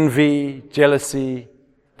 envy, jealousy,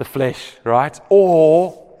 the flesh, right?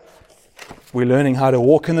 Or we're learning how to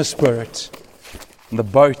walk in the Spirit, in the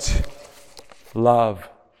boat, love,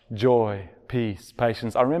 joy, peace,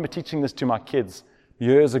 patience. I remember teaching this to my kids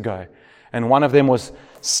years ago. And one of them was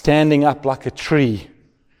standing up like a tree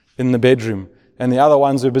in the bedroom. And the other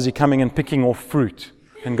ones were busy coming and picking off fruit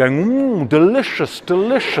and going, delicious,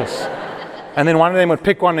 delicious. And then one of them would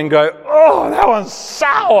pick one and go, oh, that one's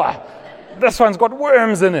sour. This one's got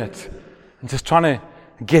worms in it. And just trying to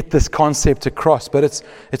get this concept across. But it's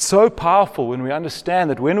so powerful when we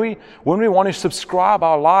understand that when we want to subscribe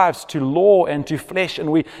our lives to law and to flesh,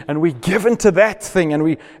 and we give into that thing, and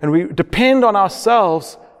we depend on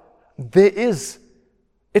ourselves, put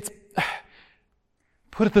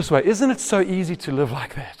it this way, isn't it so easy to live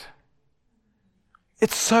like that?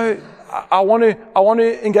 It's so, I want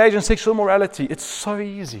to engage in sexual morality. It's so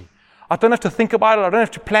easy. I don't have to think about it. I don't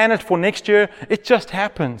have to plan it for next year. It just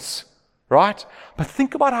happens, right? But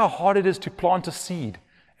think about how hard it is to plant a seed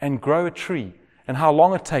and grow a tree, and how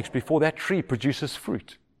long it takes before that tree produces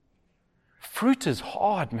fruit. Fruit is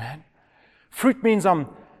hard, man. Fruit means I'm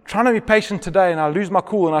trying to be patient today, and I lose my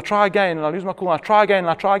cool, and I try again, and I lose my cool, and I try again, and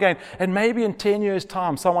I try again. And maybe in 10 years'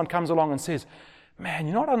 time, someone comes along and says, man,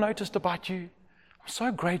 you know what I noticed about you? I'm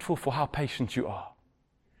so grateful for how patient you are.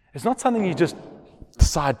 It's not something you just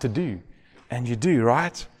decide to do, and you do,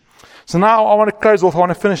 right? So now I want to close off, I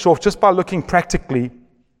want to finish off just by looking practically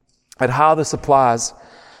at how this applies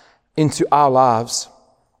into our lives.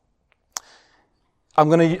 I'm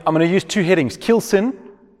going to use two headings: kill sin,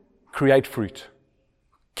 create fruit.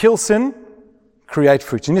 Kill sin, create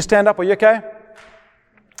fruit. Can you stand up? Are you okay?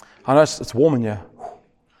 I know it's warm in here.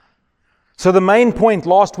 So the main point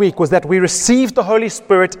last week was that we received the Holy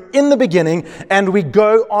Spirit in the beginning, and we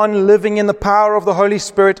go on living in the power of the Holy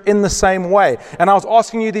Spirit in the same way. And I was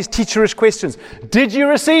asking you these teacherish questions. Did you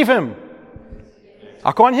receive Him?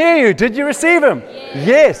 I can't hear you. Did you receive Him?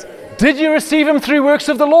 Yes. Did you receive Him through works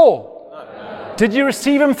of the law? No. Did you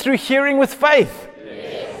receive Him through hearing with faith?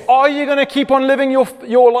 Yes. Are you going to keep on living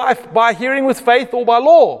your life by hearing with faith or by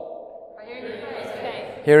law? By hearing with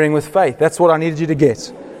faith. Hearing with faith. That's what I needed you to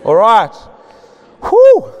get. All right.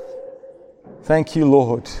 Whew. Thank you,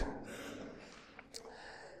 Lord.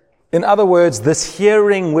 In other words, this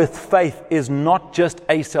hearing with faith is not just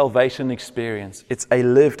a salvation experience. It's a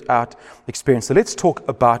lived out experience. So let's talk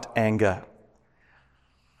about anger.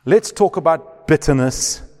 Let's talk about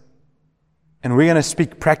bitterness. And we're going to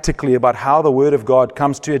speak practically about how the Word of God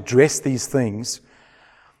comes to address these things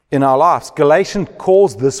in our lives. Galatians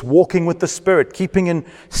calls this walking with the Spirit, keeping in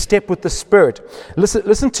step with the Spirit.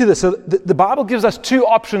 Listen to this. So the Bible gives us two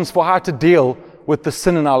options for how to deal with the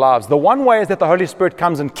sin in our lives. The one way is that the Holy Spirit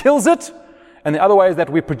comes and kills it, and the other way is that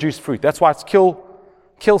we produce fruit. That's why it's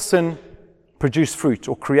kill sin, produce fruit,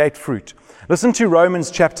 or create fruit. Listen to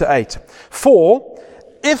Romans chapter 8. For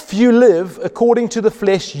if you live according to the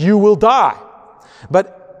flesh, you will die.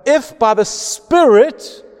 But if by the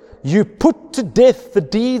Spirit you put to death the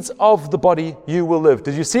deeds of the body, you will live.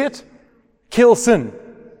 Did you see it? Kill sin.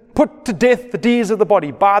 Put to death the deeds of the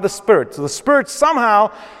body by the Spirit. So the Spirit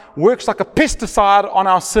somehow works like a pesticide on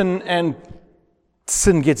our sin, and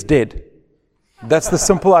sin gets dead. That's the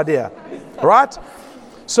simple idea. Right?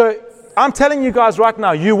 So I'm telling you guys right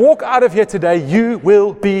now, you walk out of here today, you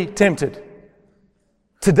will be tempted.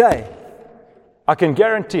 Today. I can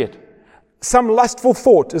guarantee it. Some lustful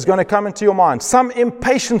thought is going to come into your mind. Some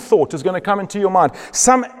impatient thought is going to come into your mind.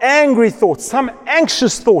 Some angry thought, some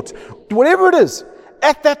anxious thought, whatever it is.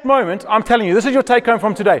 At that moment, I'm telling you, this is your take home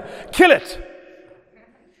from today. Kill it.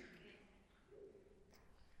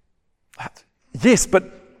 Yes,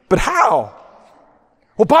 but how?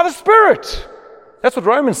 Well, by the Spirit. That's what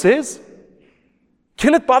Romans says.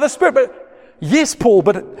 Kill it by the Spirit. But yes, Paul,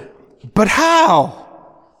 but how?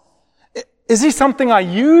 Is he something I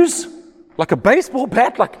use? Like a baseball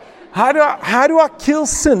bat? Like, how do I kill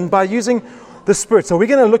sin by using the Spirit? So we're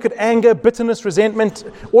going to look at anger, bitterness, resentment.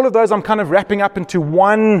 All of those I'm kind of wrapping up into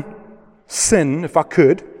one sin, if I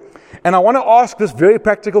could. And I want to ask this very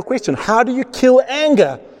practical question. How do you kill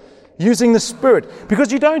anger using the Spirit?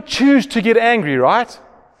 Because you don't choose to get angry, right?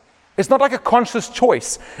 It's not like a conscious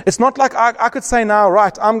choice. It's not like I could say now,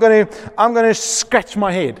 right, I'm going to scratch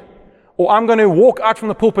my head. Or I'm going to walk out from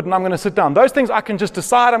the pulpit and I'm going to sit down. Those things I can just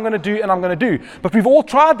decide I'm going to do and I'm going to do. But we've all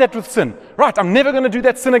tried that with sin. Right, I'm never going to do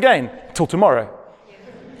that sin again till tomorrow.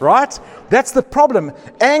 Right? That's the problem.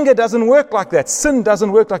 Anger doesn't work like that. Sin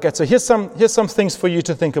doesn't work like that. So here's some things for you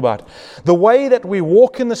to think about. The way that we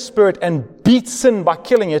walk in the Spirit and beat sin by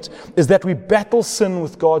killing it is that we battle sin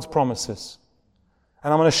with God's promises.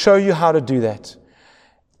 And I'm going to show you how to do that.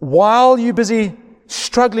 While you're busy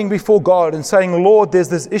struggling before God and saying, Lord, there's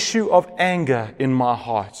this issue of anger in my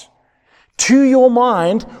heart. To your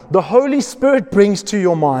mind, the Holy Spirit brings to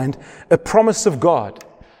your mind a promise of God.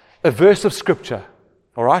 a verse of Scripture.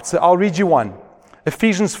 All right, so I'll read you one.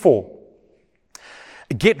 Ephesians 4.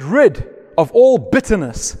 Get rid of all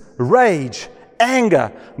bitterness, rage,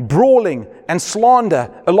 anger, brawling, and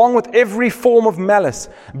slander, along with every form of malice.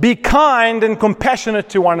 Be kind and compassionate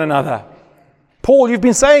to one another. Paul, you've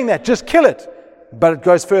been saying that. Just kill it. But it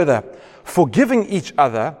goes further. Forgiving each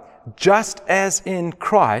other, just as in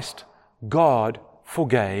Christ, God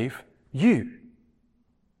forgave you.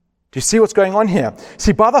 Do you see what's going on here?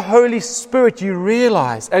 See, by the Holy Spirit, you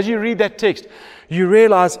realize, as you read that text, you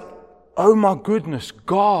realize, oh my goodness,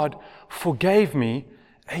 God forgave me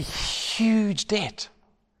a huge debt.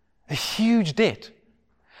 A huge debt.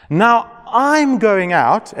 Now, I'm going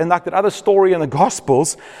out, and like that other story in the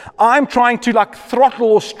Gospels, I'm trying to like throttle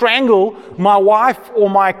or strangle my wife or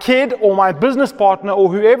my kid or my business partner or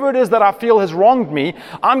whoever it is that I feel has wronged me.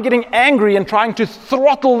 I'm getting angry and trying to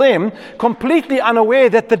throttle them, completely unaware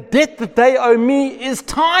that the debt that they owe me is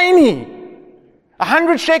tiny.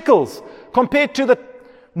 100 shekels compared to the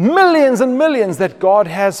millions and millions that God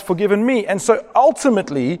has forgiven me. And so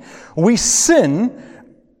ultimately, we sin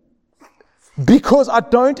because I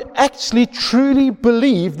don't actually truly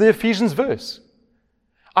believe the Ephesians verse.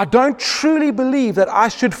 I don't truly believe that I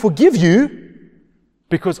should forgive you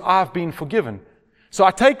because I've been forgiven. So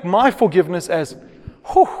I take my forgiveness as,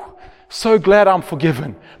 so glad I'm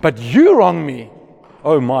forgiven. But you wrong me.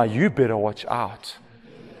 Oh my, you better watch out.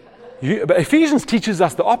 But Ephesians teaches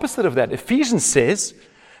us the opposite of that. Ephesians says,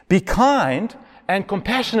 be kind and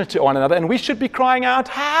compassionate to one another. And we should be crying out,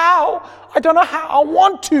 how? I don't know how. I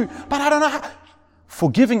want to, but I don't know how.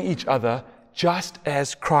 Forgiving each other just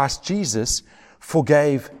as Christ Jesus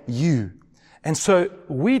forgave you. And so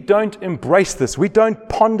we don't embrace this. We don't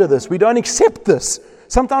ponder this. We don't accept this.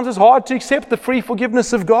 Sometimes it's hard to accept the free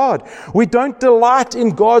forgiveness of God. We don't delight in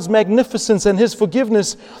God's magnificence and His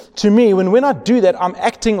forgiveness to me. When I do that, I'm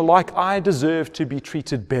acting like I deserve to be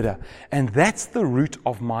treated better. And that's the root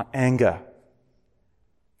of my anger.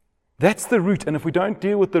 That's the root. And if we don't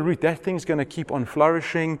deal with the root, that thing's going to keep on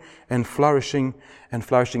flourishing and flourishing and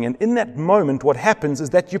flourishing. And in that moment, what happens is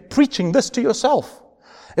that you're preaching this to yourself.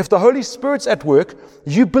 If the Holy Spirit's at work,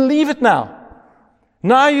 you believe it now.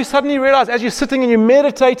 Now you suddenly realize, as you're sitting and you're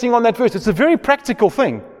meditating on that verse, it's a very practical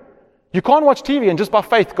thing. You can't watch TV and just by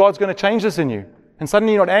faith, God's going to change this in you. And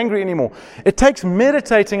suddenly you're not angry anymore. It takes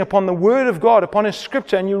meditating upon the Word of God, upon His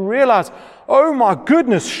Scripture, and you realize, oh my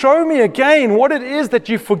goodness, show me again what it is that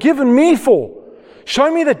you've forgiven me for.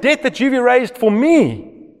 Show me the debt that you've erased for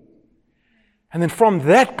me. And then from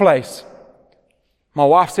that place, my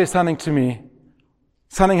wife says something to me.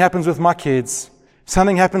 Something happens with my kids.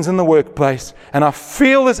 Something happens in the workplace, and I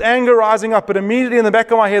feel this anger rising up, but immediately in the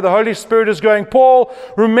back of my head, the Holy Spirit is going, Paul,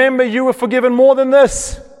 remember you were forgiven more than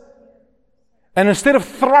this. And instead of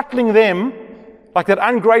throttling them, like that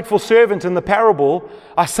ungrateful servant in the parable,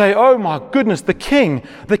 I say, oh my goodness, the king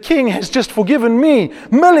has just forgiven me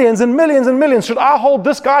millions and millions and millions. Should I hold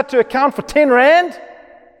this guy to account for 10 rand?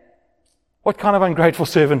 What kind of ungrateful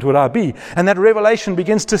servant would I be? And that revelation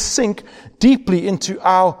begins to sink deeply into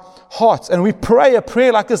our hearts. And we pray a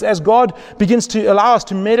prayer like this as God begins to allow us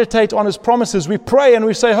to meditate on His promises. We pray and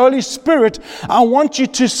we say, Holy Spirit, I want you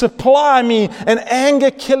to supply me an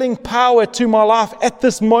anger-killing power to my life at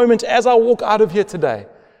this moment as I walk out of here today.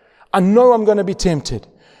 I know I'm going to be tempted.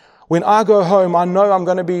 When I go home, I know I'm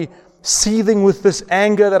going to be seething with this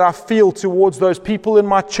anger that I feel towards those people in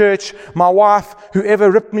my church, my wife, whoever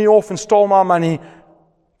ripped me off and stole my money.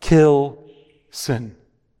 Kill sin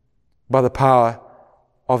by the power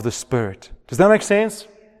of the Spirit. Does that make sense?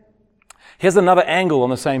 Here's another angle on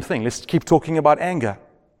the same thing. Let's keep talking about anger.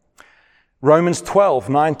 Romans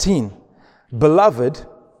 12:19. Beloved,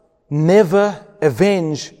 never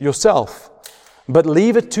avenge yourself, but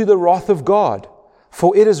leave it to the wrath of God.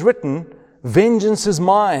 For it is written, vengeance is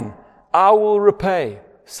mine, I will repay,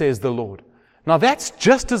 says the Lord. Now that's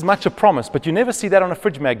just as much a promise, but you never see that on a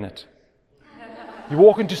fridge magnet. You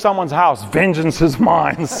walk into someone's house, vengeance is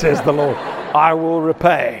mine, says the Lord, I will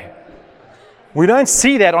repay. We don't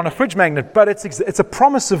see that on a fridge magnet, but it's a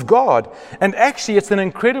promise of God. And actually it's an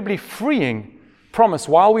incredibly freeing promise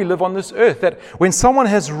while we live on this earth, that when someone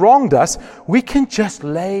has wronged us, we can just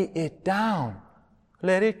lay it down.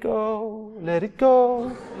 Let it go, let it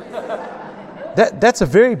go. That's a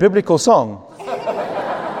very biblical song.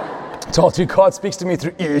 I told you God speaks to me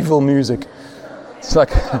through evil music. It's like,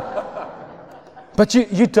 but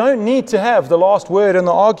you don't need to have the last word in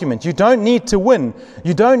the argument. You don't need to win.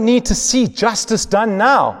 You don't need to see justice done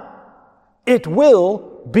now. It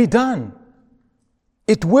will be done.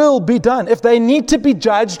 It will be done. If they need to be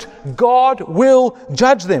judged, God will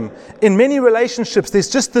judge them. In many relationships, there's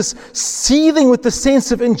just this seething with the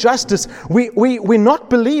sense of injustice. We're not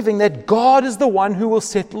believing that God is the one who will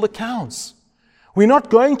settle accounts. We're not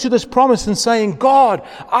going to this promise and saying, God,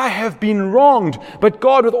 I have been wronged, but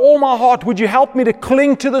God, with all my heart, would you help me to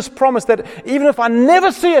cling to this promise that even if I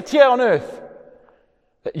never see it here on earth,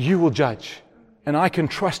 that you will judge. And I can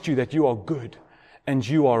trust you that you are good and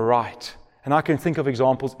you are right. And I can think of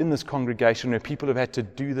examples in this congregation where people have had to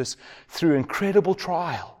do this through incredible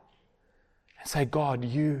trial and say, God,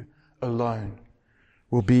 you alone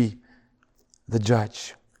will be the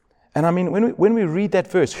judge. And I mean, when we read that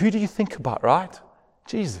verse, who do you think about, right?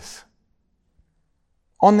 Jesus.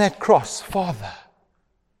 On that cross, Father,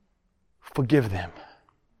 forgive them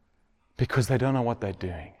because they don't know what they're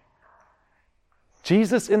doing.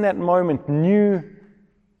 Jesus in that moment knew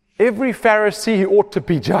every Pharisee who ought to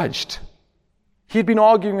be judged. He'd been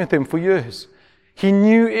arguing with them for years. He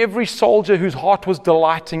knew every soldier whose heart was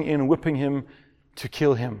delighting in whipping him to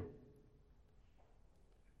kill him.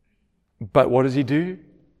 But what does he do?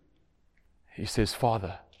 He says,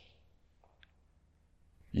 Father,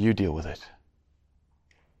 you deal with it.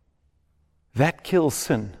 That kills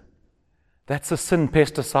sin. That's a sin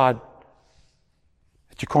pesticide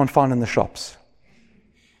that you can't find in the shops.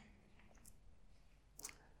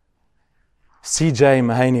 C.J.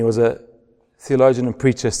 Mahaney was a theologian and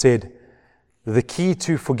preacher, said, the key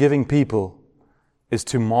to forgiving people is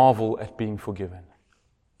to marvel at being forgiven.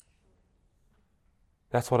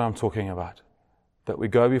 That's what I'm talking about. That we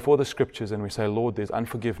go before the Scriptures and we say, Lord, there's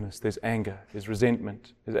unforgiveness, there's anger, there's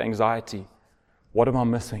resentment, there's anxiety. What am I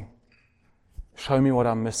missing? Show me what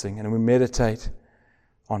I'm missing. And we meditate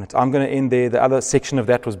on it. I'm going to end there. The other section of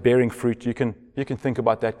that was bearing fruit. You can think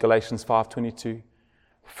about that, Galatians 5:22.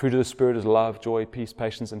 Fruit of the Spirit is love, joy, peace,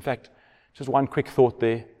 patience. In fact, just one quick thought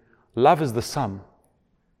there. Love is the sum.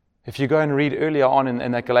 If you go and read earlier on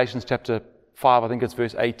in that Galatians chapter 5, I think it's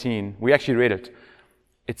verse 18, we actually read it.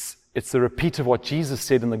 It's a repeat of what Jesus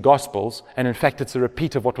said in the Gospels, and in fact it's a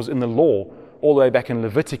repeat of what was in the law all the way back in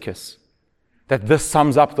Leviticus, that this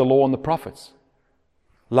sums up the law and the prophets.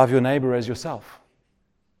 Love your neighbor as yourself.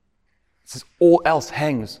 It says all else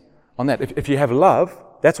hangs on that. If you have love,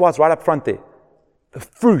 that's why it's right up front there. The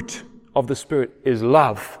fruit of the Spirit is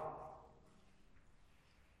love.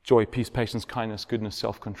 Joy, peace, patience, kindness, goodness,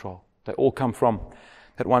 self-control. They all come from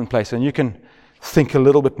that one place. And you can think a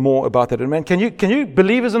little bit more about that. And man, can you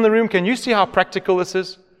believers in the room, can you see how practical this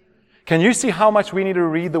is? Can you see how much we need to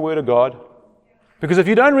read the Word of God? Because if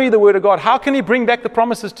you don't read the Word of God, how can He bring back the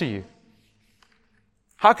promises to you?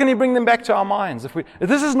 How can He bring them back to our minds? If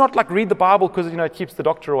this is not like read the Bible because it keeps the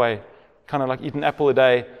doctor away, kind of like eat an apple a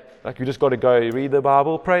day. Like you just got to go read the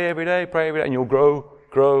Bible, pray every day, and you'll grow.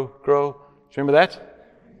 Do you remember that?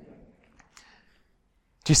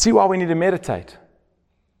 Do you see why we need to meditate?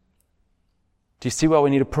 Do you see why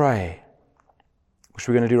we need to pray? Which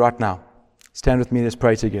we're going to do right now. Stand with me, let's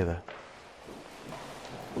pray together.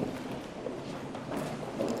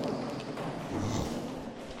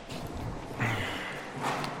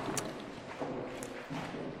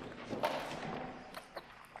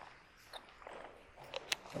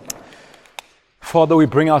 Father, we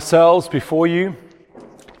bring ourselves before you,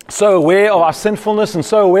 so aware of our sinfulness and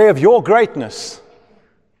so aware of your greatness.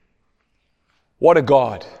 What a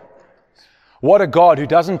God. What a God who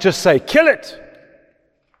doesn't just say, kill it.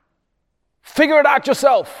 Figure it out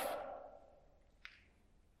yourself.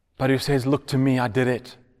 But who says, look to me, I did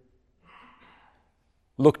it.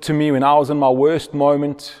 Look to me when I was in my worst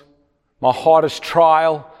moment, my hardest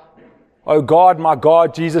trial. Oh God, my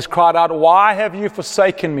God, Jesus cried out, why have you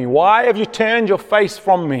forsaken me? Why have you turned your face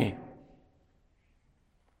from me?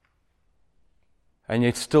 And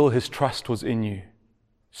yet still his trust was in you.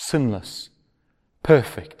 Sinless,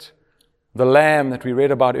 perfect. The Lamb that we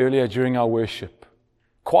read about earlier during our worship.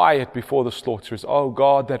 Quiet before the slaughterers. Oh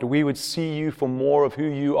God, that we would see you for more of who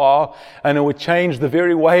you are, and it would change the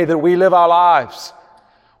very way that we live our lives.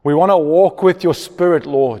 We want to walk with your Spirit,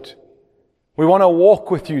 Lord. We want to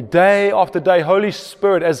walk with you day after day. Holy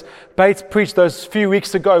Spirit, as Bates preached those few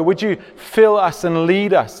weeks ago, would you fill us and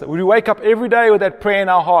lead us? Would we wake up every day with that prayer in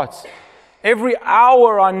our hearts? Every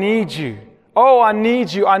hour I need you. Oh, I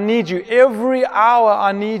need you. I need you. Every hour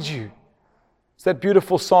I need you. As that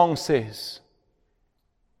beautiful song says.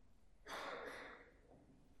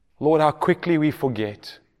 Lord, how quickly we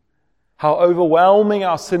forget. How overwhelming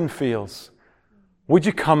our sin feels. Would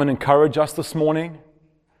you come and encourage us this morning?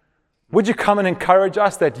 Would you come and encourage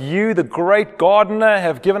us that you, the great gardener,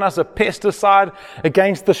 have given us a pesticide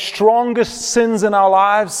against the strongest sins in our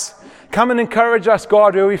lives? Come and encourage us,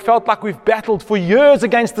 God, where we felt like we've battled for years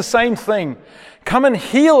against the same thing. Come and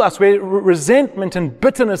heal us where resentment and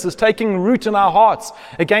bitterness is taking root in our hearts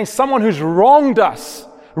against someone who's wronged us.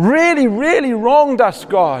 Really, really wronged us,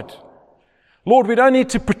 God. Lord, we don't need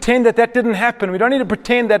to pretend that didn't happen. We don't need to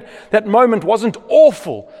pretend that moment wasn't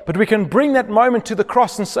awful. But we can bring that moment to the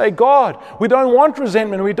cross and say, God, we don't want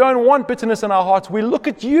resentment. We don't want bitterness in our hearts. We look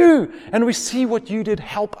at you and we see what you did.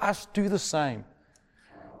 Help us do the same.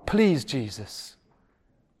 Please, Jesus.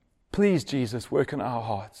 Please, Jesus, work in our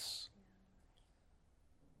hearts.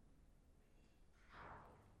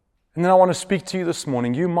 And then I want to speak to you this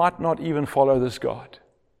morning. You might not even follow this God.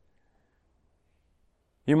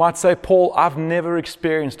 You might say, Paul, I've never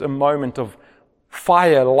experienced a moment of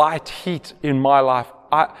fire, light, heat in my life.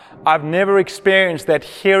 I've never experienced that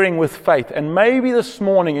hearing with faith. And maybe this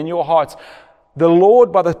morning in your hearts, the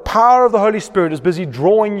Lord, by the power of the Holy Spirit, is busy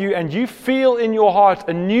drawing you, and you feel in your heart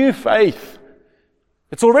a new faith.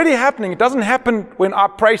 It's already happening. It doesn't happen when I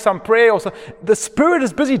pray some prayer or something. The Spirit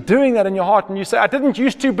is busy doing that in your heart, and you say, I didn't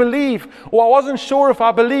used to believe, or I wasn't sure if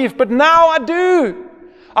I believed, but now I do.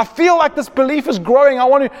 I feel like this belief is growing.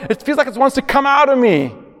 It feels like it wants to come out of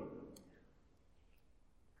me.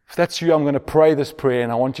 If that's you, I'm going to pray this prayer,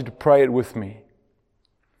 and I want you to pray it with me.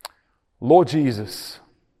 Lord Jesus,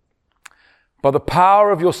 by the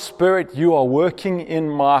power of your Spirit, you are working in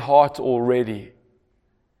my heart already.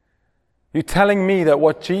 You're telling me that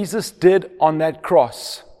what Jesus did on that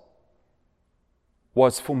cross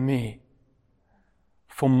was for me,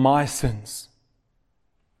 for my sins.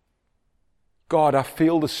 God, I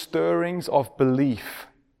feel the stirrings of belief.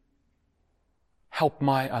 Help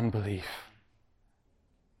my unbelief.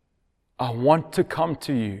 I want to come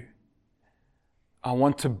to you. I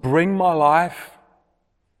want to bring my life.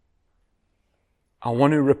 I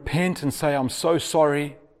want to repent and say, I'm so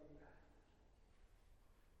sorry.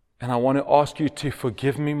 And I want to ask you to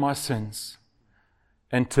forgive me my sins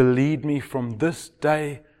and to lead me from this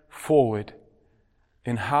day forward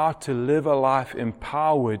in how to live a life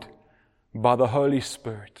empowered by the Holy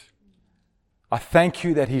Spirit. I thank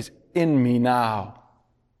you that He's in me now,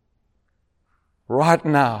 right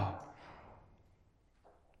now.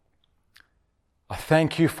 I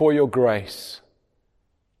thank you for your grace.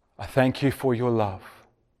 I thank you for your love.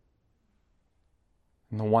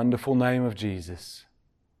 In the wonderful name of Jesus,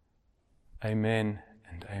 amen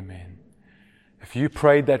and amen. If you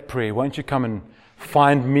prayed that prayer, won't you come and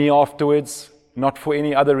find me afterwards? Not for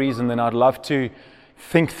any other reason than I'd love to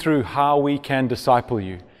think through how we can disciple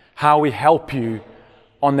you, how we help you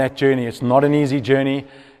on that journey. It's not an easy journey.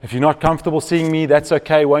 If you're not comfortable seeing me, that's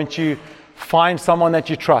okay. Won't you find someone that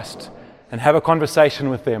you trust and have a conversation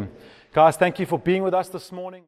with them? Guys, thank you for being with us this morning.